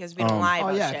 us because we don't lie oh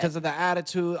about yeah, shit. because of the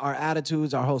attitude, our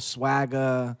attitudes, our whole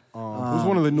swagger. Who's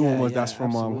one of the newer yeah, ones yeah, that's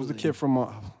from, who's the absolutely. kid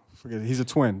from, forget it, he's a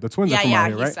twin. The twins are yeah, from out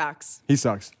here, he right? sucks. He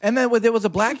sucks. And then there was a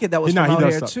black kid that was Nah, from he out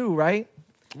does here suck. too, right?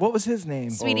 What was his name?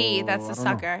 Sweetie, that's I the don't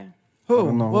know. sucker. Who?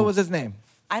 don't know What who. was his name?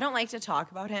 I don't like to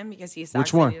talk about him because he sucks.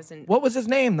 Which and one? He doesn't, What was his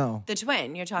name though? the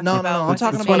twin you're talking No, about. no, I'm what's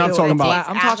talking his about. one I'm name? talking about. It's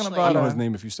I'm talking Ashley. I about. know his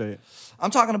name if you say it.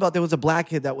 I'm talking about. There was a black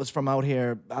kid that was from out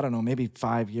here. I don't know, maybe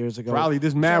 5 years ago. Probably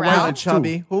this mad Terrell? white Kinda dude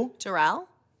chubby. too. Who? Terrell?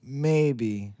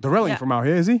 Maybe. Darrell ain't Yeah. from out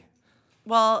here, is he?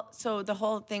 Well, so the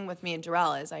whole thing with me and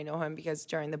Darrell is I know him because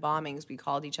during the bombings we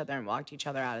called each other and walked each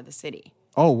other out of the city.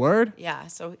 Oh, word? Yeah,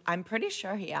 so I'm pretty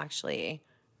sure he actually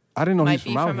I didn't know might he's be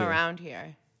from out from here. around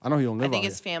here. I know he don't live I think out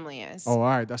his here. family is. Oh, all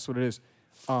right, that's what it is.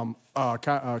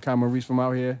 Kai Marie's from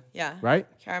out here. Yeah. Right?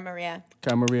 Cara Maria.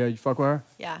 Kai Maria, you fuck with her?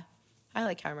 Yeah. I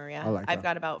like Cara Maria. I like her. I've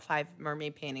got about 5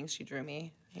 mermaid paintings she drew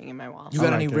me hanging in my wall. You I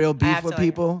got like any that. real I beef have with to like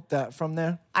people that from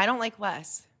there? I don't like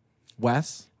Wes.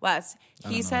 Wes? Wes.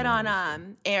 He said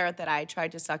on air that I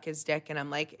tried to suck his dick, and I'm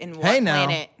like, in what Hey, now.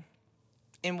 planet?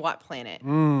 In what planet?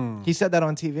 He said that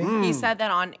on TV. He said that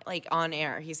on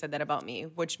air. He said that about me.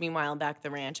 Which meanwhile, back at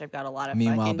the ranch, I've got a lot of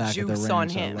Meanwhile, fucking back at the juice ranch, on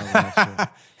I him. love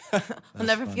that shit. I'll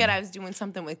never forget. I was doing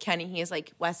something with Kenny. He was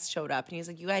like, Wes showed up, and he's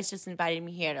like, you guys just invited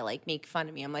me here to like make fun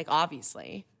of me. I'm like,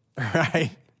 obviously. Right?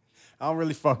 I don't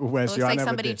really fuck with It Wes, looks yo. I like never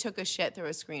somebody did. took a shit through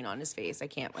a screen on his face. I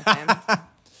can't with him.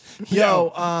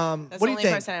 Yo, That's what do the you only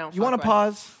think? person I don't You want to fuck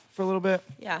with. pause for a little bit?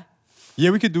 Yeah. Yeah,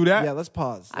 we could do that. Yeah, let's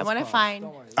pause. I want to find.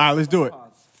 All right, let's do it.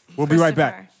 We'll be right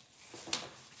back.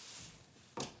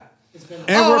 Christopher. And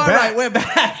Oh, we're all back. right, we're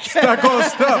back. Stuck on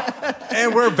stuff.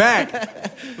 And we're back.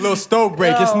 Little stove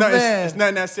break. It's Oh, not. man. It's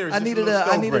not that serious. I Just needed little a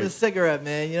stove break. cigarette,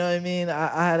 man. You know what I mean?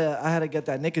 I had to get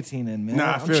that nicotine in, man.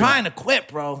 Nah, I I'm feel trying to quit,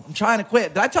 bro. I'm trying to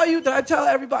quit. Did I tell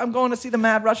everybody I'm going to see the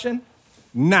Mad Russian?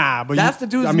 Nah, but That's the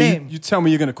dude's I mean, name. You tell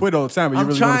me you're gonna quit all the time, but you I'm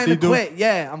really want to trying see to dude? quit.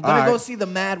 Yeah, I'm gonna All go right. see the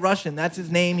Mad Russian. That's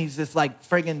his name. He's this like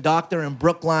friggin' doctor in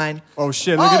Brookline. Oh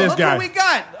shit! Look at this look guy. what we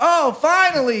got. Oh,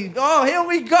 finally. Oh, here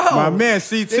we go. My man,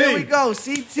 CT. Here we go,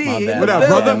 CT. in bad. the What up, building.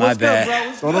 brother? My What's bad. good, bro?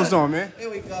 What's Throw good? those on, man. Here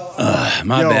we go.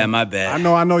 My bad.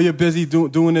 I know you're busy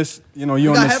doing this. You know,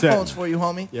 you're We on got this headphones set. for you,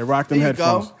 homie. Yeah, rock them There you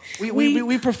headphones. Go.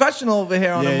 We professional over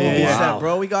here on Yeah, the yeah, movie yeah. set, Wow.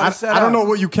 bro. We got it set I don't up. know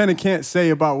what you can and can't say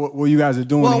about what you guys are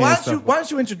doing Well, here. why and don't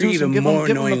stuff. you introduce You're him? even Give him more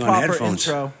the annoying on proper headphones.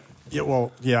 intro. Yeah,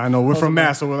 well, yeah, I know. We're from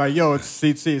Mass, so we're like, yo, it's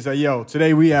CT. It's like, yo,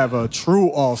 today we have a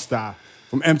true all-star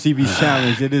from MTV's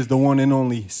Challenge. It is the one and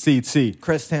only CT.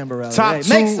 Chris Tamborelli. Top Hey,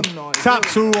 two, make some noise. top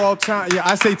two all time. Yeah,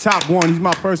 I say top one. He's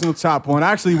my personal top one.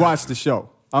 I actually watched the show.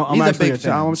 I'm He's a actually big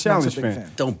fan. I'm a Smokes Challenge a big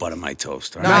fan. Don't butter my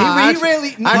toast. All Nah, right? he I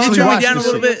really I actually Turn me watched down a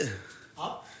the little shit. bit.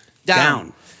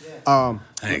 Down.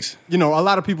 Thanks. You know, a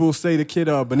lot of people say the kid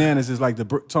Bananas is like the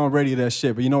Tom Brady of that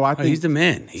shit, but you know, I think He's the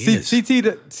man. He is.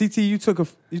 CT, you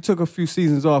took a few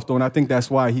seasons off though, and I think that's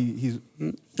why he's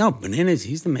No, Bananas,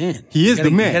 he's the man. he is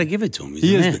the man. You got to give it to him. He's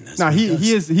he the is. man. That's what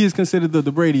He is considered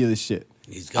the Brady of this shit.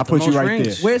 He's got I the put you most right rings.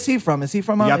 there. Where's he from? Is he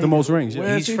from? He got the most rings. Yeah.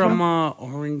 Where is He's he from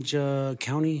Orange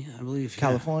County, I believe. Yeah.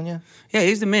 California. Yeah,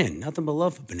 he's the man. Nothing but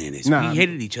love for Bananas. Nah. We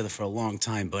hated each other for a long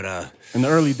time, but In the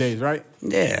early days, right?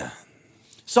 yeah.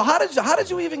 So how did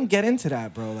you even get into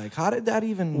that, bro? Like, how did that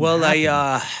even? Well,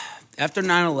 happen? after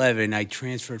 9/11, I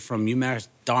transferred from UMass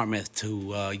Dartmouth to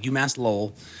UMass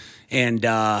Lowell, and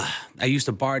I used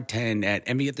to bartend at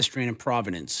Emmy at the Strand in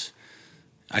Providence.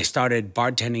 I started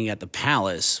bartending at the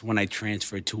Palace when I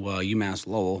transferred to UMass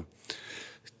Lowell.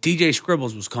 DJ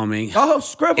Scribbles was coming. Oh,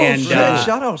 Scribbles! And, Shit,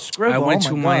 shout out Scribbles! I went oh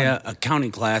to my my God.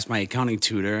 accounting class, my accounting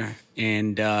tutor,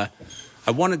 and I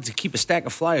wanted to keep a stack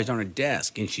of flyers on her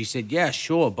desk. And she said, yeah,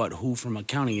 sure, but who from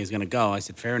accounting is going to go? I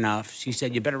said, fair enough. She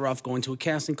said, you're better off going to a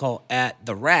casting call at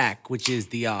The Rack, which is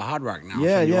the Hard Rock now.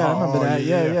 Yeah, for New yeah, I York. remember that.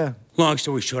 yeah. Yeah. Long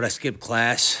story short, I skipped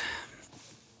class.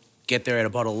 Get there at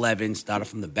about 11, started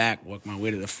from the back, worked my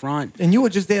way to the front. And you were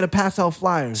just there to pass out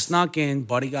flyers. Snuck in,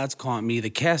 bodyguards caught me. The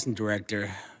casting director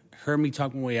heard me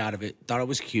talk my way out of it, thought it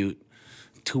was cute.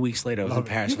 2 weeks later, I was in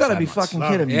Paris. You for gotta 5 be months. fucking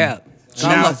kidding me. Yeah.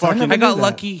 Now I fucking- never I got knew that.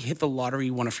 lucky, hit the lottery,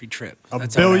 won a free trip. A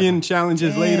That's how it billion happened.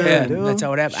 challenges later. Yeah, dude. that's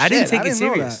how it happened. I Shit, didn't take I it didn't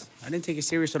know serious. that. I didn't take it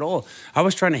serious at all. I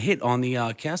was trying to hit on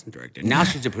the casting director. Now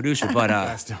she's a producer, but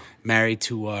dope. married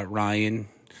to Ryan.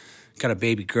 Got a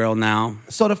baby girl now.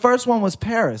 So the first one was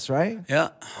Paris, right? Yeah.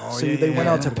 So they went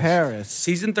out to Paris.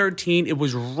 Season 13, it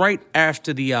was right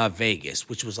after the Vegas,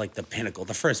 which was like the pinnacle,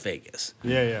 the first Vegas.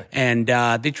 Yeah. And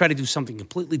they tried to do something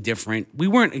completely different. We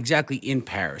weren't exactly in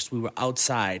Paris. We were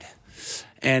outside.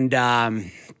 And I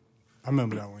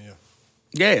remember that one,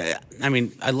 yeah. yeah, I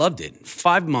mean, I loved it.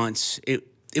 5 months.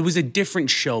 It was a different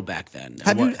show back then.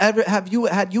 Had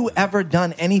you ever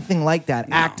done anything like that?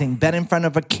 No. Acting, been in front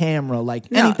of a camera,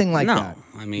 like No, anything like no. that?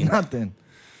 I mean- nothing.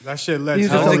 That shit led He's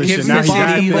to a I all was a this kid shit. from Now the he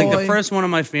got city, it. like boy. the first one of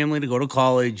my family to go to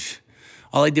college.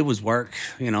 All I did was work,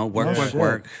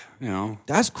 work, shit.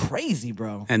 That's crazy,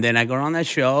 bro. And then I got on that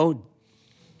show.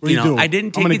 What do you do? I didn't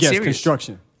I'm take gonna it guess serious.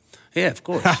 construction. Yeah, of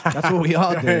course. That's what we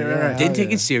all did. Yeah, Didn't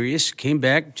take it serious. Came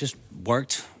back, just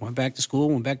worked, went back to school,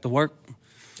 went back to work.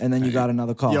 And then you got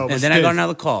another call. Yo, And but then I got Steve-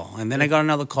 another call. And then I got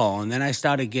another call. And then I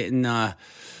started getting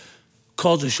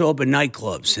calls to show up at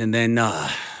nightclubs. And then,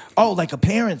 Oh, like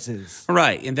appearances.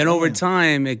 right. And then over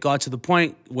time, it got to the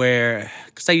point where,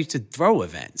 because I used to throw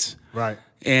events. Right.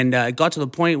 And it got to the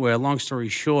point where, long story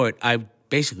short, I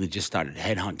basically just started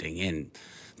headhunting. And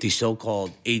these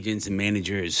so-called agents and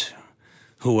managers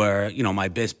who were, my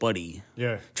best buddy,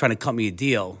 Yeah. trying to cut me a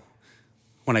deal.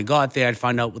 When I got there, I'd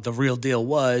find out what the real deal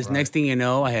was. Right. Next thing you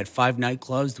know, I had 5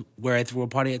 nightclubs where I threw a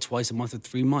party at twice a month for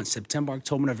 3 months. September,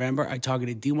 October, November, I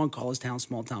targeted D1 college town,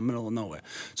 small town, middle of nowhere.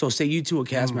 So say you two are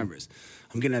cast members.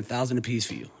 I'm getting 1,000 apiece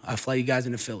for you. I fly you guys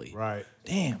into Philly. Right.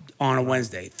 Damn. On a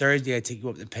Wednesday. Thursday, I take you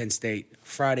up to Penn State.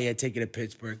 Friday, I take you to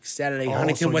Pittsburgh. Saturday, Oh,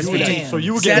 Huntington, so West you were Virginia. getting- so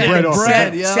you were getting bread off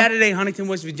bread, that. yeah. Saturday, Huntington,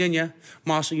 West Virginia,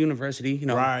 Marshall University.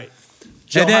 Right.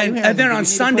 Joe, And how then, you and handling then it? on You need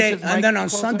to Sunday, push this and then mic on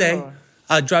closer, Sunday, or-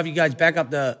 I'll drive you guys back up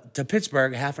to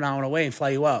Pittsburgh, half an hour away, and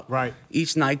fly you up. Right.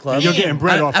 Each nightclub. And you're getting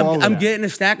bread off all of I'm that. getting a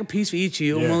stack apiece for each of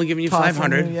you. I'm Yeah. only giving you Tossing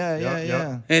 500. you, Yeah.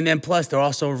 Yep. And then plus, they're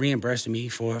also reimbursing me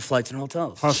for flights and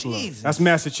hotels. Hustler. Jesus. That's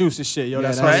Massachusetts shit, yo. Yeah,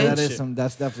 That's that's, hustler that is shit. some.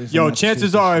 That's definitely. Some Yo, Massachusetts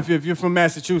chances are, if you're from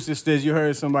Massachusetts, you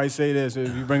heard somebody say this.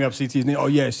 If you bring up CT's name, oh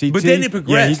yeah, CT. But then it Yeah,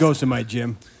 progressed. he goes to my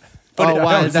gym. Oh,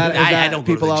 why is that? Is I that don't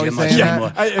go to people the always gym much saying anymore.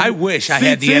 that? I wish I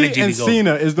had the CT energy and to go.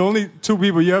 Cena is the only two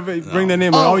people you ever bring their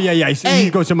name. Oh, Oh yeah, hey. he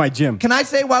goes to my gym. Can I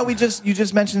say why you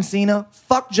just mentioned Cena?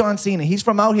 Fuck John Cena. He's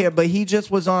from out here, but he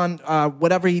just was on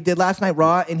whatever he did last night,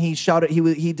 Raw, and he shouted.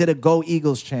 He did a "Go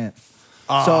Eagles" chant.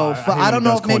 So hate when I don't he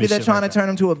know does if maybe corny they're shit trying like to turn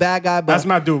him to a bad guy, but That's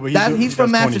my dude, but he he's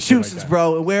from does corny shit like Massachusetts, that.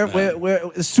 bro. And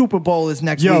we're Super Bowl is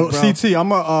next Yo, week, bro. CT,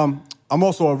 I'm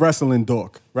also a wrestling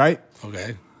dork, right?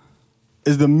 Okay.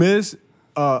 Is the Miz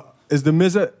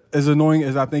as annoying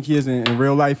as I think he is in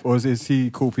real life, or is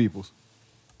he cool people's?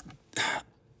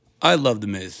 I love The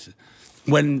Miz.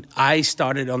 When I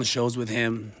started on the shows with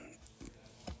him,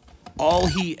 all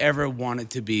he ever wanted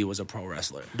to be was a pro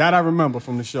wrestler. That I remember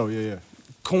from the show. Yeah.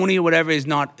 Coney or whatever is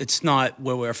not. It's not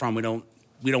where we're from. We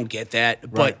don't get that.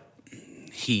 Right. But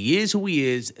he is who he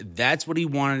is. That's what he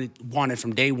wanted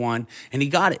from day one, and he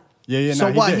got it. Yeah. So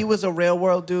nah, what? did. He was a real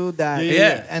world dude that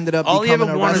Yeah. ended up All he becoming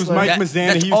ever a wanted He was wrestler. Mike That- Mazzana.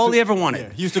 that's He used all to- he ever wanted.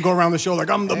 Yeah, he used to go around the show like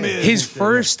I'm the Miz. His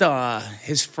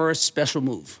first special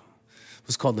move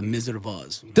was called The Wizard of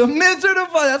Oz. The Wizard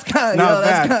of Oz. That's kind of Not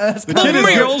bad. that's The kinda kid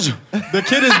is Meals. good. The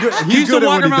kid is good. He He's used good to at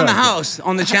walk what he around the does. house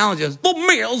on the challenges. The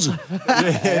meals. He's So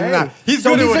good at he's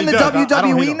what in he the does. I don't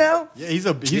WWE hate him. now? Yeah, he's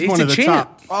He's one a of the champ.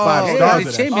 top 5 Oh, stars yeah, of he's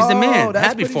that. a champ. He's the man. that's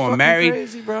Happy pretty for him. fucking Married.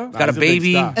 crazy, bro. Got a He's a big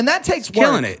baby. star. And that takes work.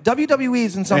 Killing it. WWE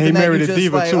isn't And something he that married you a just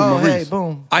diva, like, too, oh, Maurice. hey,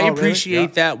 boom. I Oh, really?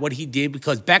 appreciate that, what he did,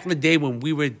 because back in the day when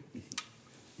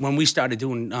we started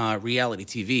doing reality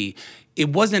TV, it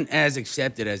wasn't as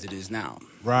accepted as it is now.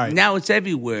 Right. Now it's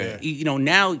everywhere. Yeah. You know,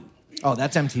 now Oh,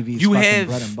 that's MTV's you fucking have,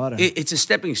 bread and butter. it's a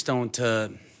stepping stone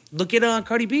to, look at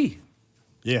Cardi B.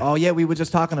 Yeah. Oh yeah, we were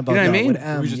just talking about You know what I that mean? with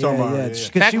M. We were just yeah, talking about yeah. it, yeah.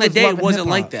 'Cause Back she in the was day, it loving wasn't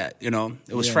hip-hop. like that, you know?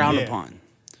 It was frowned Yeah. upon.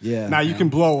 Yeah. Now you can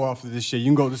blow off of this shit. You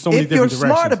can go to so many if you're different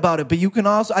directions. smart about it, but you can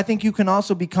also, I think you can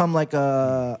also become like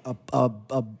like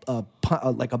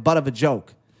a butt of a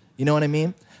joke. You know what I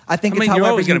mean? I think I mean, it's you're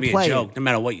however always you going to be play a it. joke, no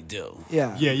matter what you do.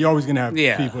 Yeah. Yeah, you're always gonna have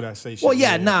Yeah. people that say shit. Well,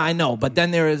 yeah, nah, I know, but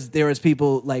then there is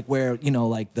people like where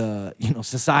like the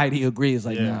society agrees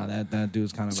like Yeah. nah that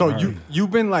dude's kind of So a hard.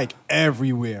 you've been like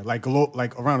everywhere, like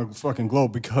like around the fucking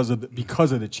globe because of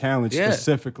the challenge Yeah.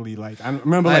 specifically. Like I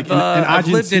remember, like in I've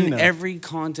lived in Argentina, every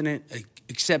continent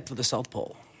except for the South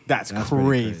Pole. that's pretty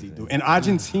crazy, crazy. dude. In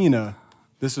Argentina,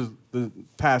 this is the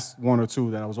past 1 or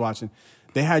 2 that I was watching.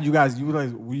 They had you guys. You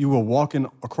were walking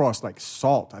across like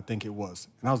salt, I think it was,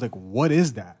 and I was like, "What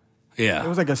is that?" Yeah. It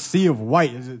was like a sea of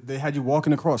white. They had you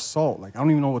walking across salt. Like I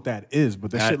don't even know what that is,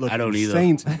 but that shit looked I don't either.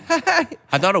 insane to me.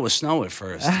 I thought it was snow at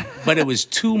first, but it was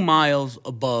 2 miles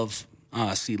above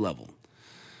sea level.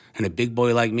 And a big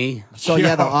boy like me, So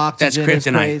yeah, the Yo, oxygen that's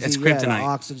is kryptonite. crazy. That's Yeah, the kryptonite.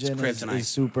 oxygen It's kryptonite. is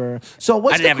super. So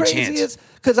what's I the didn't have a chance. craziest?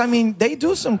 Because I mean, they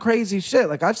do some crazy shit.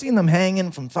 Like I've seen them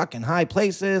hanging from fucking high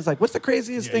places. Like what's the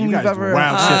craziest Yeah, thing you you've guys do ever?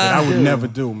 wild shit that I would do? never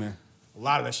do, man. A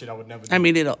lot of that shit I would never do. I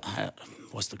mean,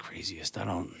 what's the craziest? I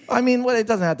don't. I mean, well, it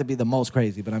doesn't have to be the most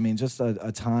crazy, but I mean, just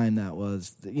a time that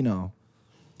was,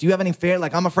 Do you have any fear?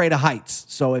 Like, I'm afraid of heights.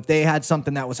 So if they had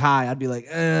something that was high, I'd be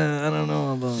like, I don't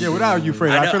know. About Yeah, what are you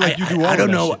afraid of? I feel like you do all I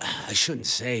don't of that know. shit. I shouldn't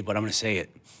say, but I'm going to say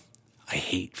it. I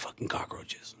hate fucking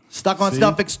cockroaches. Stuck on See?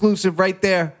 Stuff exclusive right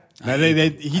there. Now,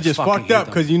 he just fucking fucked hate up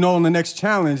them. because on the next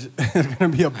challenge, there's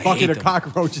going to be a bucket hate of them.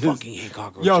 cockroaches. I fucking hate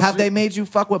cockroaches. Yo, Have they made you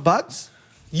fuck with bugs?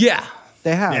 Yeah.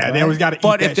 They have. Yeah, right? they always got to eat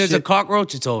But that if there's a shit.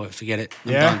 cockroach, it's over. Forget it.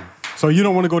 I'm Yeah? done. So you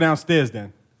don't want to go downstairs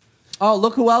then? Oh,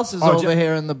 look who else is Oh, over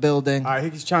here in the building. All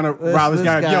right, he's trying to rile this this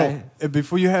guy. guy. Yo,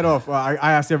 before you head off, I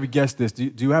asked every guest this.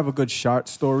 Do you have a good shot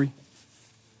story?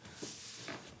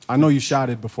 I know you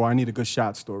shot it before. I need a good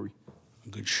shot story. A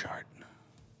good shot.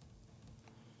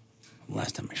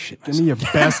 Last time I shit Give myself. me your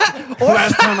best.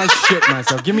 Last time I shit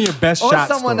myself. Give me your best Or shot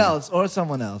someone story. else. Or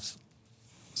someone else.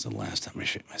 It's the last time I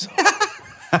shit myself.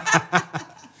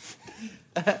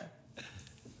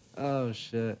 Oh,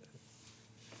 shit.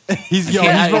 He's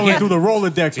can't- rolling I can't- through the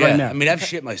Rolodex Yeah, right now. I mean, I've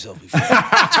shit myself before.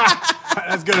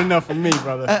 That's good enough for me,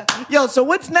 brother. Yo, so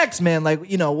what's next, man? Like,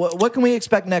 what can we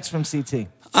expect next from CT?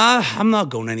 I'm not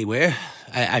going anywhere.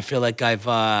 I feel like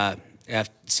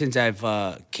since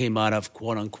I've came out of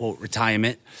quote unquote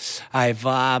retirement, I've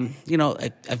caught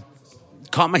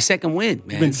my second win,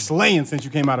 man. You've been slaying since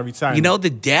you came out of retirement. You know, the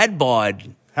dad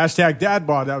bod, Hashtag dad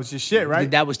bar. That was your shit, right?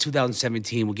 that was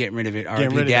 2017. We're getting rid of it.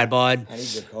 Getting rid RP of dad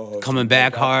that. bod. Coming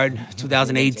back hard.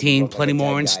 2018, plenty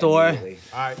more in store. All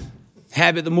right.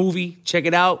 Habit the movie, check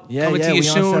it out. Yeah, Coming yeah, to you we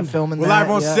on soon. set filming We're that.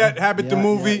 live on yeah. set, Habit the Yeah,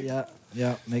 movie.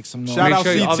 Yeah, make some noise. Shout Make out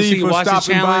sure you- obviously CT you for watch the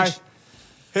stopping by. challenge.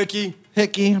 Hickey,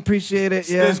 Hickey, appreciate it.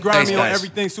 Yeah. Stiz Grimy Thanks, on guys.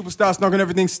 everything. Superstar Snug on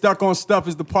everything. Stuck on Stuff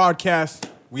is the podcast.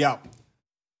 We out.